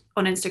posted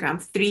on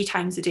Instagram 3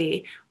 times a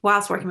day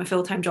whilst working my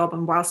full-time job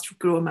and whilst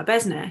growing my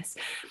business.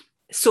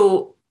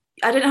 So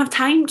I didn't have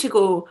time to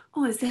go,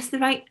 oh, is this the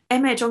right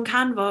image on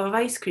Canva of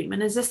ice cream?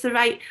 And is this the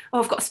right, oh,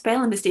 I've got a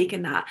spelling mistake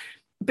in that.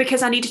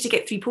 Because I needed to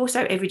get 3 posts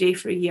out every day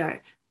for a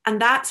year.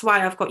 And that's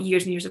why I've got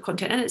years and years of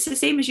content. And it's the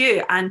same as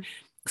you. And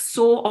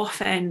so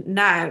often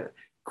now,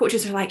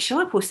 coaches are like, shall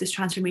I post this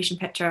transformation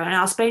picture? And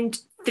I'll spend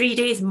 3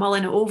 days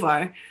mulling it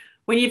over,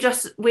 when you've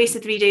just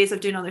wasted 3 days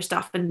of doing other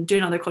stuff and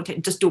doing other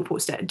content. Just don't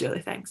post it and do other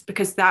things,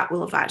 because that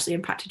will have actually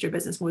impacted your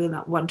business more than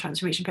that one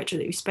transformation picture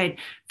that you spent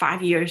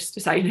 5 years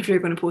deciding if you're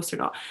going to post or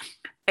not.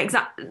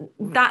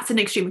 That's an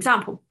extreme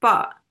example,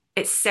 but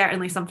it's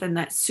certainly something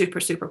that's super,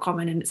 super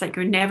common. And it's like,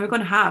 you're never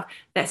going to have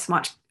this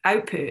much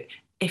output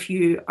if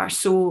you are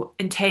so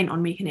intent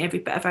on making every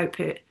bit of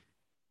output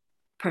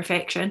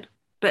perfection.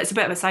 But it's a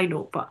bit of a side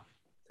note, but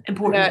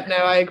important. Yeah,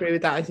 no, I agree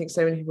with that. I think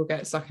so many people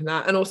get stuck in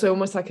that, and also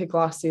almost like a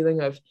glass ceiling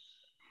of,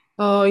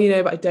 oh, you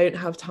know, but I don't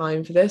have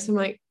time for this. I'm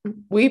like,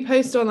 we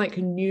post on like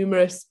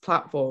numerous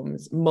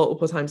platforms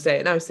multiple times a day.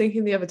 And I was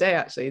thinking the other day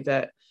actually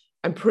that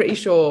I'm pretty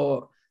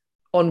sure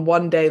on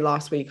one day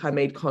last week I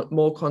made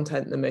more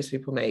content than most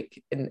people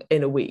make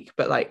in a week,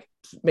 but like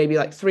maybe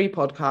like 3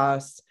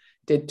 podcasts,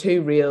 did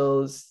 2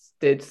 reels,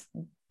 did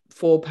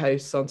 4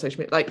 posts on social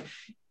media. Like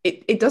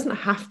it doesn't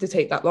have to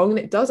take that long, and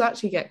it does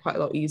actually get quite a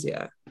lot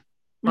easier.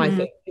 I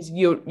think, is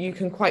you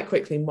can quite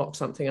quickly mop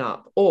something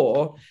up.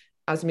 Or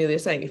as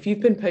Amelia's saying, if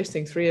you've been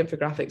posting 3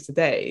 infographics a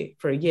day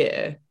for a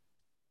year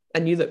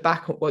and you look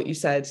back at what you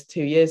said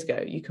 2 years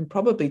ago, you can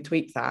probably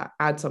tweak that,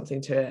 add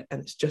something to it,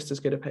 and it's just as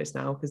good a post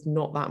now, because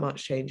not that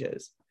much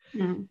changes.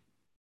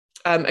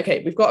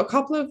 Okay, we've got a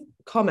couple of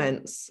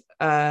comments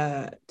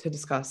to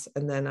discuss,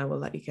 and then I will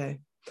let you go.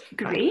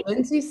 Great.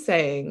 Lindsay's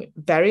saying,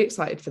 very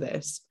excited for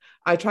this.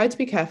 I try to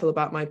be careful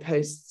about my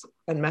posts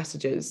and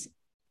messages,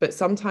 but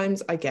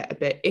sometimes I get a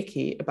bit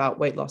icky about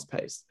weight loss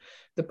posts.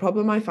 The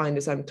problem I find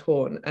is I'm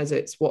torn, as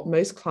it's what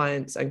most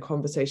clients and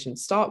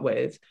conversations start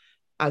with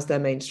as their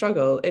main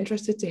struggle.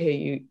 Interested to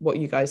hear what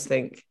you guys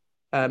think,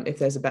 if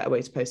there's a better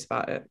way to post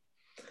about it.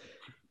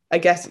 I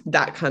guess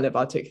that kind of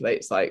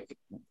articulates like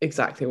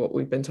exactly what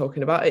we've been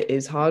talking about. It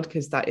is hard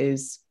because that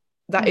is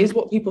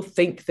what people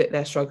think that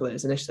their struggle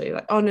is initially.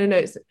 Like, oh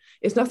no,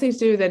 it's nothing to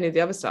do with any of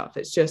the other stuff.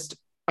 It's just,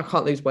 I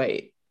can't lose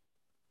weight.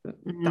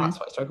 That's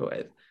what I struggle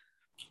with.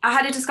 I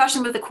had a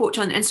discussion with a coach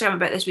on Instagram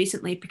about this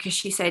recently, because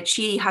she said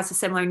she has a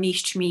similar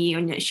niche to me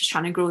and she's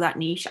trying to grow that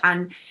niche.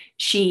 And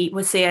she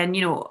was saying,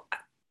 you know,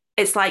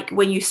 it's like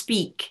when you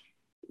speak,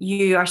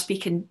 you are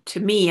speaking to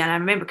me. And I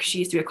remember, because she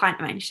used to be a client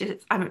of mine, she said,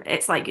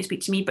 it's like you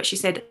speak to me. But she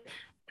said,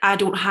 I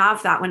don't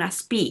have that when I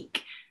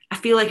speak. I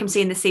feel like I'm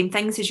saying the same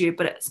things as you,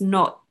 but it's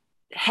not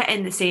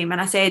hitting the same. And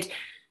I said,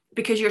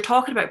 because you're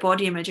talking about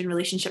body image and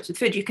relationships with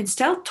food, you can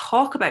still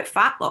talk about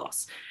fat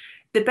loss.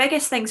 The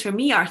biggest things for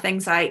me are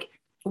things like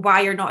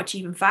why you're not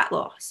achieving fat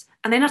loss.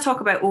 And then I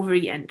talk about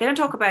overeating. Then I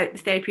talk about the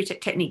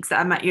therapeutic techniques that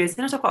I might use.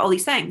 Then I talk about all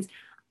these things.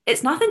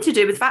 It's nothing to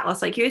do with fat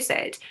loss, like you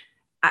said,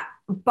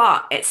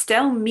 but it's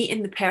still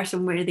meeting the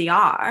person where they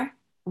are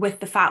with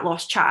the fat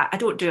loss chat. I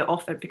don't do it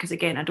often because,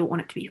 again, I don't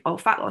want it to be all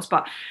fat loss,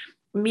 but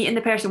meeting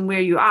the person where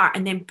you are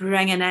and then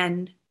bringing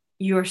in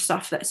your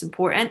stuff that's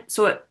important.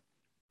 So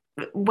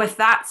with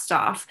that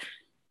stuff,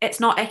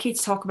 it's not icky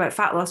to talk about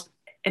fat loss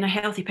in a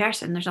healthy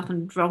person. There's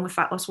nothing wrong with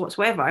fat loss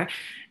whatsoever.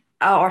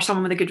 Or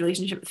someone with a good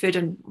relationship with food,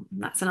 and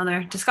that's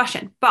another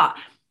discussion. But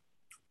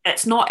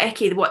it's not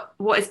icky.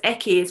 What is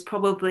icky is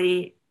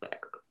probably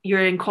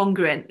you're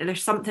incongruent.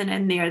 There's something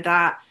in there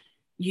that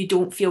you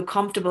don't feel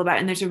comfortable about,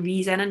 and there's a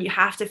reason, and you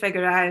have to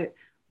figure out,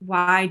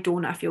 why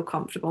don't I feel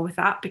comfortable with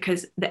that?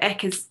 Because the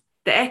ick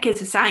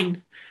is a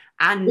sign.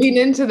 And lean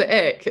into the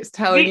ick. It's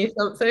telling you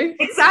something.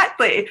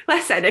 Exactly.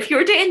 Listen, if you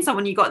were dating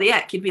someone, you got the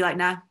ick, you'd be like,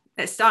 nah,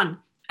 it's done.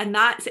 And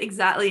that's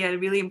exactly a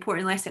really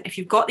important lesson. If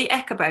you've got the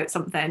ick about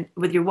something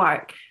with your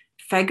work,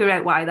 figure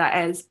out why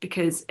that is,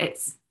 because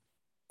it's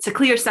a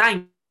clear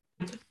sign.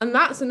 And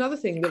that's another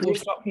thing that will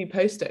stop you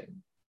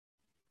posting.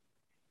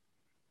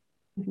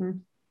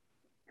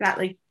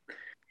 Exactly.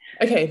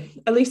 Okay,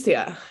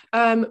 Alicia,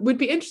 would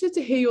be interested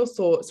to hear your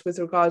thoughts with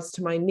regards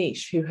to my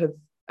niche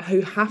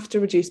who have to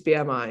reduce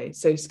BMI,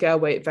 so scale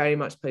weight very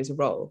much plays a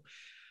role.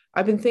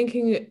 I've been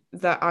thinking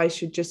that I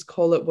should just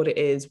call it what it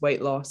is,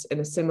 weight loss, in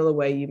a similar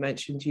way you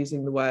mentioned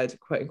using the word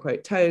quote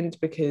unquote toned,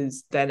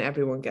 because then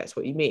everyone gets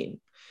what you mean.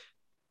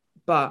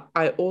 But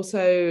I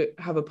also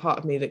have a part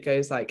of me that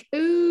goes like,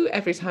 ooh,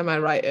 every time I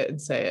write it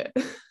and say it.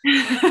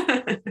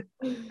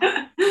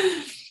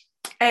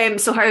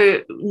 So how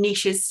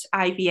niche is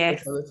IVF?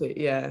 Fertility,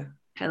 yeah.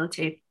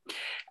 Fertility.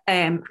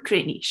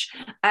 Great niche.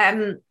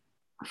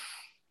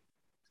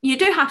 You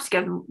do have to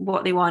give them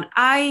what they want.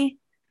 I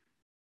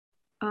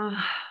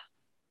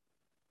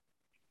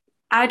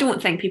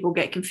don't think people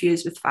get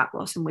confused with fat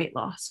loss and weight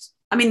loss.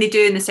 I mean, they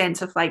do in the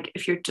sense of like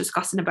if you're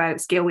discussing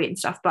about scale weight and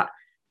stuff, but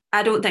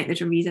I don't think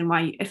there's a reason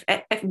why if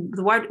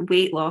the word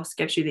weight loss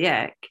gives you the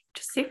ick,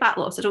 just say fat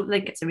loss. I don't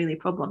think it's a really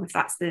problem if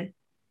that's the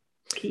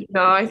key.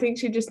 No, I think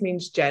she just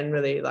means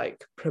generally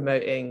like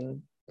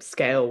promoting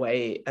scale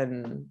weight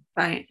and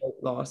right.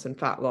 weight loss and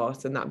fat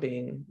loss, and that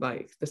being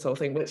like this whole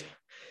thing, which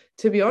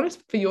to be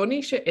honest, for your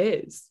niche, it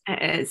is.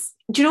 It is.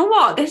 Do you know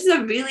what? This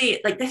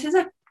is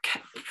a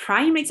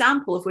prime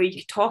example of where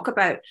you talk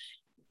about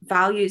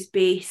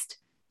values-based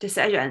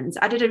decisions.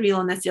 I did a reel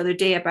on this the other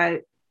day about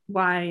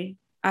why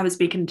I was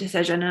making a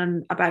decision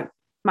and about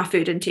my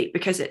food intake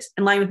because it's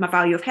in line with my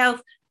value of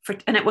health,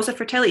 and it was a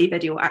fertility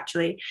video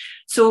actually.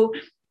 So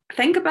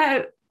think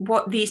about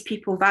what these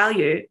people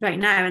value right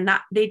now, and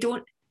that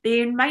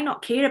they might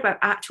not care about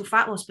actual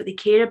fat loss, but they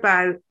care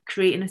about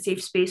creating a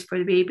safe space for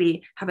the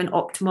baby, having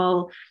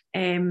optimal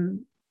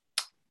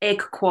egg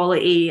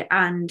quality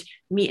and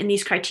meeting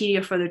these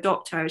criteria for their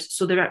doctors.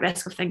 So they're at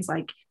risk of things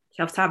like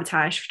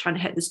self-sabotage for trying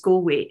to hit this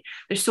goal weight.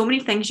 There's so many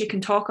things you can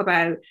talk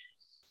about,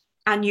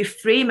 and you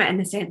frame it in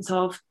the sense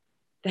of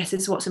this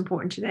is what's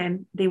important to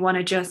them. They want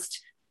to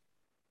just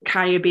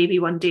carry a baby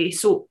one day.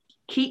 So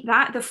keep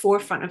that at the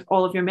forefront of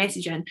all of your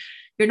messaging.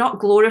 You're not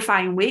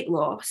glorifying weight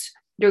loss.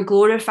 You're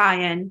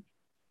glorifying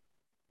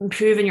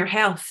improving your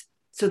health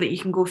so that you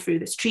can go through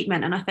this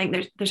treatment. And I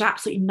think there's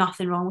absolutely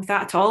nothing wrong with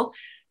that at all.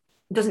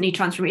 It doesn't need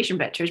transformation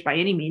pictures by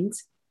any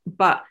means,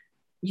 but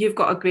you've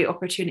got a great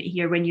opportunity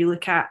here when you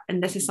look at,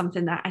 and this is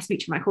something that I speak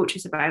to my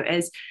coaches about,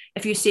 is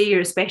if you say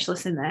you're a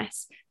specialist in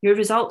this, your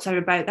results are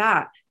about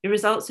that. Your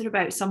results are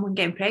about someone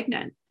getting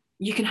pregnant.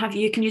 You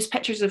can use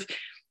pictures of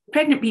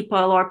pregnant people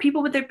or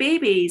people with their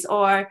babies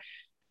or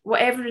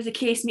whatever the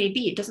case may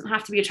be. It doesn't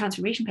have to be a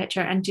transformation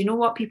picture. And do you know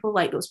what? People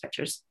like those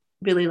pictures,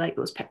 really like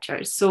those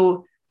pictures.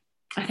 So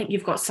I think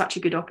you've got such a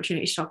good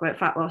opportunity to talk about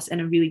fat loss in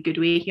a really good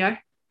way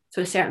here.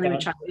 So I certainly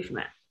would try away from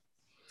it.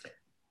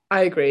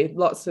 I agree.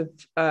 Lots of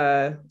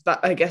that.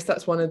 I guess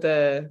that's one of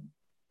the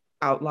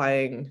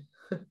outlying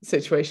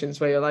situations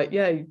where you're like,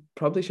 yeah, you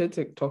probably should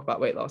talk about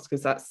weight loss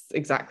because that's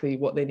exactly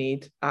what they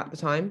need at the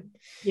time.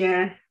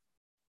 Yeah.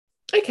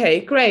 Okay,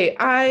 great.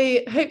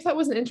 I hope that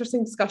was an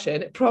interesting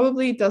discussion. It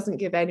probably doesn't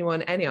give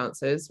anyone any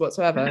answers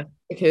whatsoever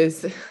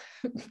because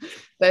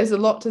there's a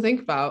lot to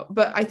think about.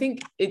 But I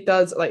think it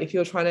does, like if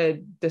you're trying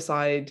to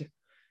decide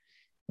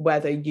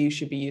whether you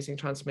should be using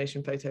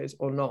transformation photos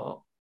or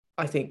not,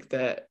 I think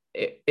that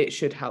it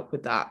should help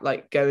with that.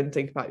 Like go and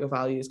think about your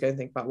values, go and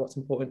think about what's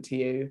important to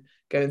you,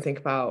 go and think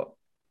about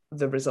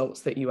the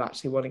results that you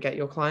actually want to get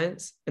your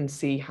clients and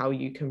see how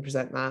you can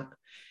present that.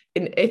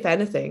 And if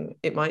anything,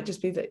 it might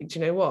just be that, do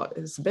you know what,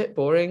 it's a bit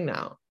boring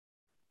now.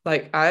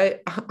 Like I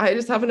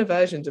just have an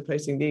aversion to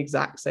posting the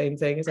exact same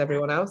thing as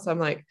everyone else. I'm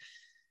like,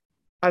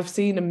 I've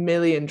seen a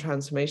million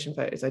transformation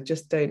photos. I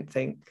just don't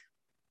think,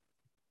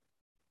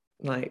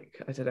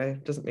 like, I don't know,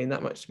 it doesn't mean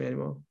that much to me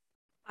anymore.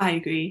 I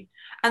agree.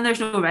 And there's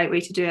no right way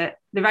to do it.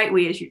 The right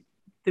way is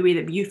the way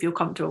that you feel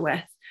comfortable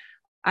with.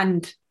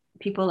 And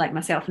people like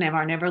myself and Emma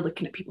are never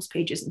looking at people's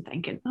pages and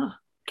thinking, oh,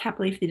 can't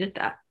believe they did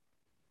that.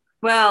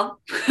 Well,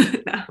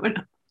 no, we're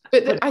not.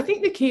 But I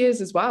think the key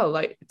is as well,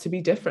 like to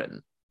be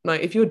different.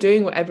 Like if you're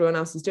doing what everyone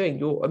else is doing,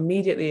 you're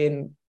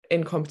immediately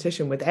in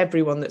competition with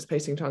everyone that's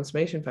posting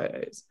transformation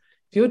photos.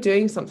 If you're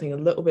doing something a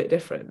little bit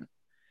different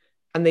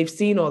and they've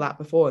seen all that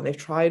before and they've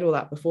tried all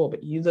that before,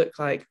 but you look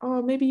like,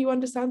 oh, maybe you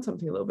understand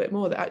something a little bit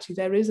more, that actually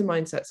there is a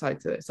mindset side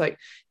to this. Like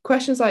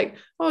questions like,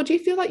 oh, do you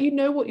feel like you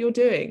know what you're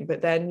doing,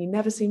 but then you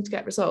never seem to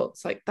get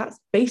results? Like that's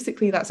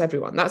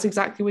everyone. That's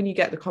exactly when you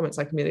get the comments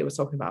like Amelia was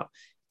talking about.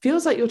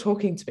 Feels like you're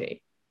talking to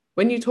me.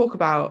 When you talk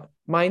about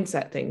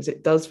mindset things,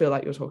 it does feel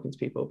like you're talking to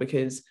people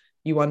because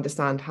you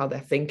understand how they're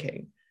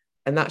thinking.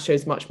 And that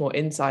shows much more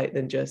insight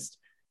than just,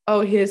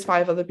 oh, here's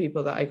 5 other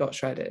people that I got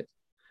shredded.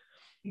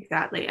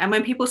 Exactly. And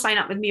when people sign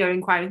up with me or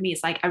inquire with me,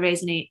 it's like I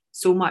resonate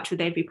so much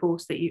with every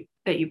post that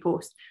you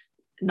post.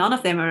 None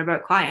of them are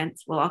about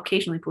clients. Well, I'll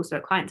occasionally post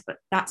about clients, but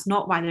that's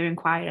not why they're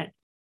inquiring.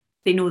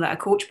 They know that I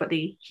coach, but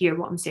they hear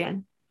what I'm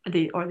saying,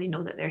 or they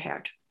know that they're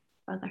heard.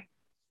 Rather.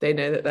 They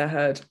know that they're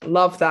heard.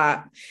 Love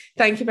that.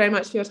 Thank you very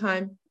much for your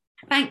time.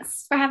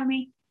 Thanks for having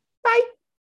me. Bye.